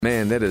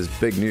Man, that is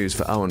big news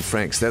for Owen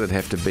Franks. That'd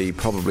have to be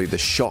probably the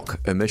shock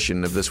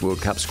omission of this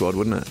World Cup squad,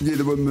 wouldn't it? Yeah,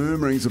 there were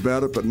murmurings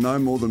about it, but no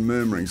more than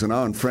murmurings. And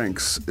Owen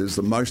Franks is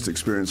the most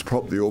experienced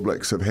prop the All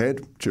Blacks have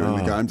had during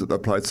the games that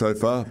they've played so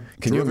far.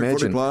 Can you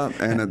imagine? Player,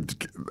 and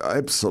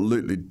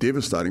absolutely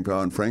devastating for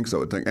Owen Franks, I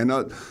would think. And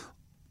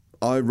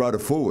I wrote a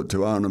foreword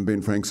to Owen and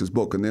Ben Franks'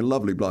 book, and they're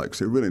lovely blokes.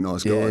 They're really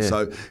nice guys. Yeah.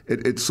 So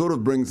it sort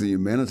of brings the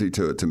humanity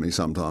to it to me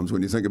sometimes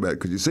when you think about it,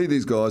 because you see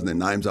these guys and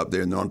their names up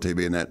there and they're on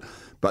TV and that.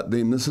 But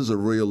then this is a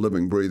real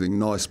living, breathing,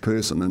 nice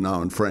person in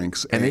Owen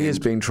Franks. And he has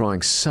been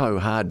trying so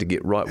hard to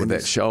get right with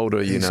that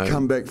shoulder, He's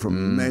come back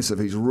from massive.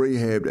 He's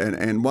rehabbed.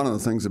 And one of the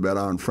things about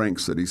Owen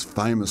Franks that he's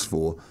famous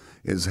for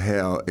is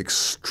how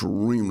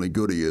extremely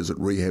good he is at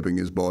rehabbing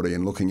his body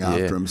and looking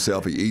after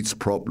himself. He eats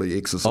properly,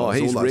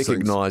 exercises, he's all those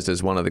recognised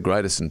as one of the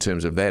greatest in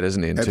terms of that,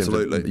 isn't he? In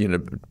Absolutely.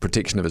 terms of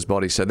protection of his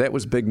body. So that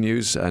was big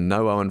news,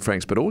 no Owen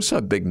Franks, but also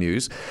big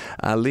news,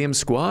 Liam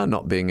Squire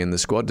not being in the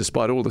squad,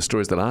 despite all the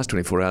stories the last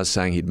 24 hours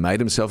saying he'd made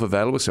himself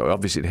available, so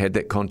obviously he'd had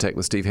that contact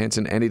with Steve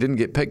Hansen, and he didn't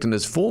get picked, and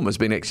his form has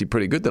been actually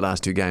pretty good the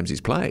last two games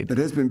he's played. It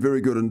has been very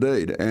good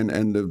indeed,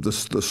 and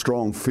the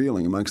strong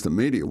feeling amongst the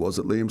media was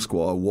that Liam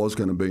Squire was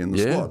going to be in the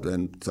squad.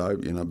 And so,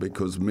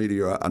 because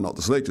media are not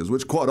the selectors,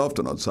 which quite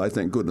often I'd say,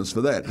 thank goodness for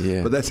that.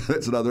 Yeah. But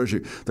that's another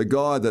issue. The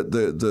guy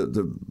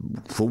that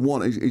for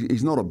one,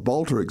 he's not a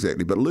bolter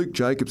exactly, but Luke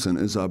Jacobson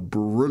is a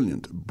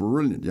brilliant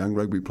young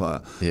rugby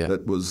player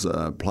that was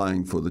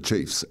playing for the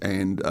Chiefs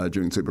and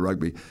during Super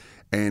Rugby,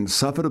 and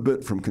suffered a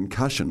bit from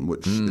concussion,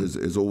 which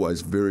is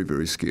always very,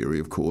 very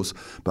scary, of course.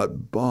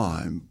 But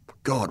by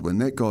God, when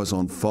that guy's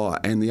on fire.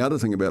 And the other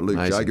thing about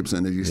Luke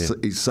Jacobson is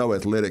he's so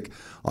athletic,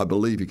 I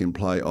believe he can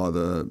play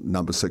either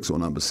number 6 or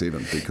number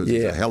 7 because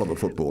he's a hell of a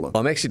footballer.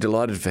 I'm actually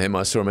delighted for him.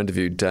 I saw him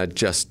interviewed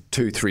just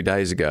 2-3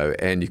 days ago,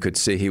 and you could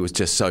see he was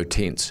just so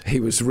tense. He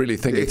was really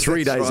thinking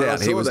 3 days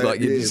out. He was that,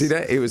 did you see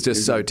that? He was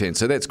just so tense.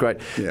 So that's great.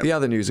 Yeah. The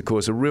other news, of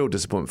course, a real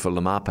disappointment for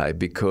Lamape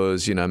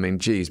because,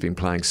 he's been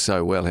playing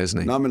so well,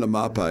 hasn't he? Nami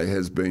Lamape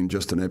has been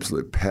just an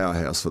absolute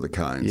powerhouse for the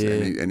Canes,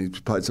 and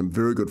he's played some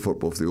very good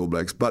football for the All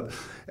Blacks. But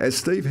as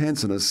Steve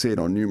Hansen has said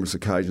on numerous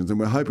occasions, and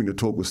we're hoping to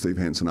talk with Steve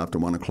Hansen after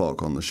 1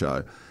 o'clock on the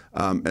show,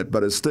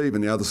 but as Steve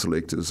and the other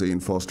selectors,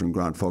 Ian Foster and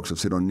Grant Fox, have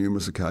said on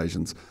numerous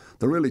occasions,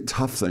 the really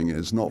tough thing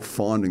is not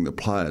finding the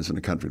players in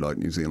a country like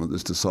New Zealand,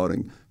 it's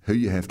deciding who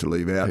you have to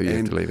leave out.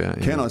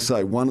 Can I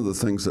say, one of the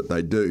things that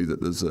they do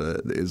is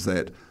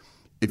that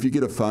if you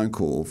get a phone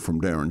call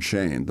from Darren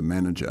Shand, the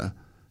manager,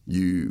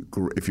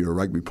 if you're a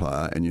rugby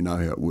player and you know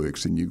how it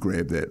works, then you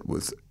grab that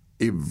with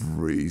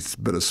every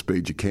bit of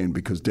speed you can,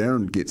 because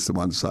Darren gets the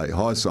one to say,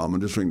 "Hi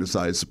Simon, just ringing to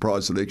say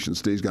surprise selection,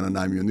 Steve's going to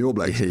name you in the All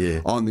Blacks."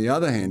 On the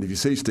other hand, if you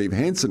see Steve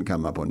Hansen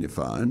come up on your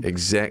phone,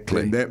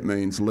 then that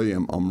means,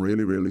 Liam, I'm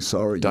really, really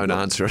sorry. Don't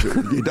answer it.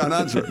 You don't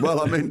answer it. Well,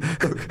 I mean,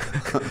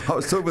 look, I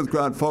was talking with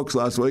Grant Fox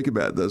last week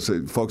about this.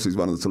 Foxy's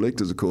one of the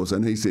selectors, of course,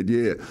 and he said,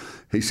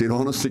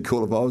 honestly,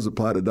 Call, if I was a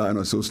player today and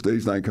I saw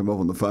Steve's name come up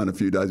on the phone a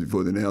few days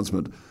before the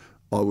announcement,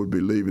 I would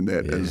be leaving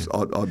that as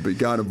I'd be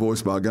going to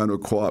voicemail, going to a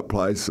quiet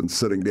place and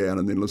sitting down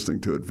and then listening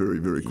to it very,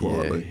 very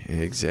quietly. Yeah,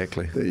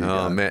 exactly. There you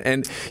go. Man.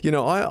 And,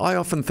 I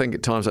often think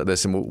at times like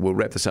this, and we'll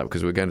wrap this up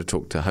because we're going to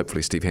talk to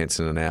hopefully Steve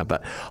Hansen in an hour,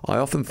 but I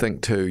often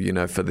think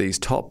too, for these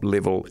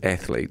top-level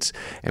athletes,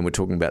 and we're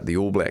talking about the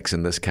All Blacks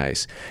in this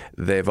case,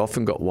 they've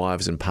often got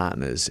wives and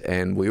partners,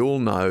 and we all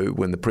know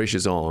when the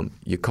pressure's on,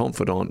 your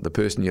confidant, the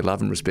person you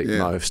love and respect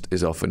most,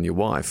 is often your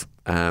wife.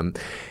 And,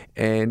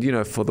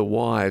 for the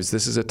wives,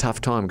 this is a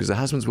tough time because the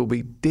husbands will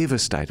be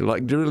devastated,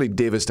 like really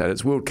devastated.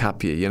 It's World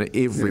Cup year,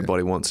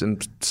 everybody wants,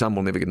 and some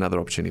will never get another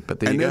opportunity. But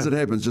there you go. And as it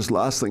happens, just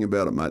last thing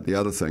about it, mate, the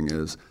other thing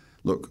is,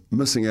 look,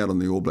 missing out on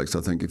the All Blacks,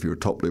 I think, if you're a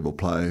top-level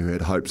player who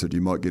had hopes that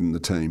you might get in the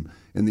team,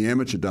 in the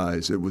amateur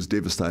days, it was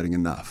devastating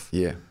enough.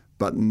 Yeah.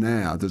 But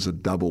now there's a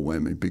double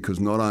whammy because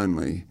not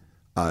only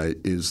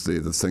is there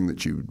the thing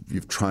that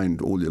you've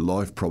trained all your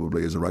life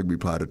probably as a rugby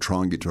player to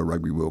try and get to a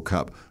Rugby World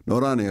Cup.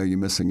 Not only are you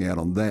missing out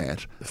on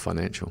that, the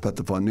financial, but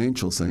the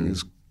financial thing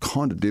is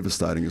kind of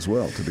devastating as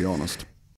well, to be honest.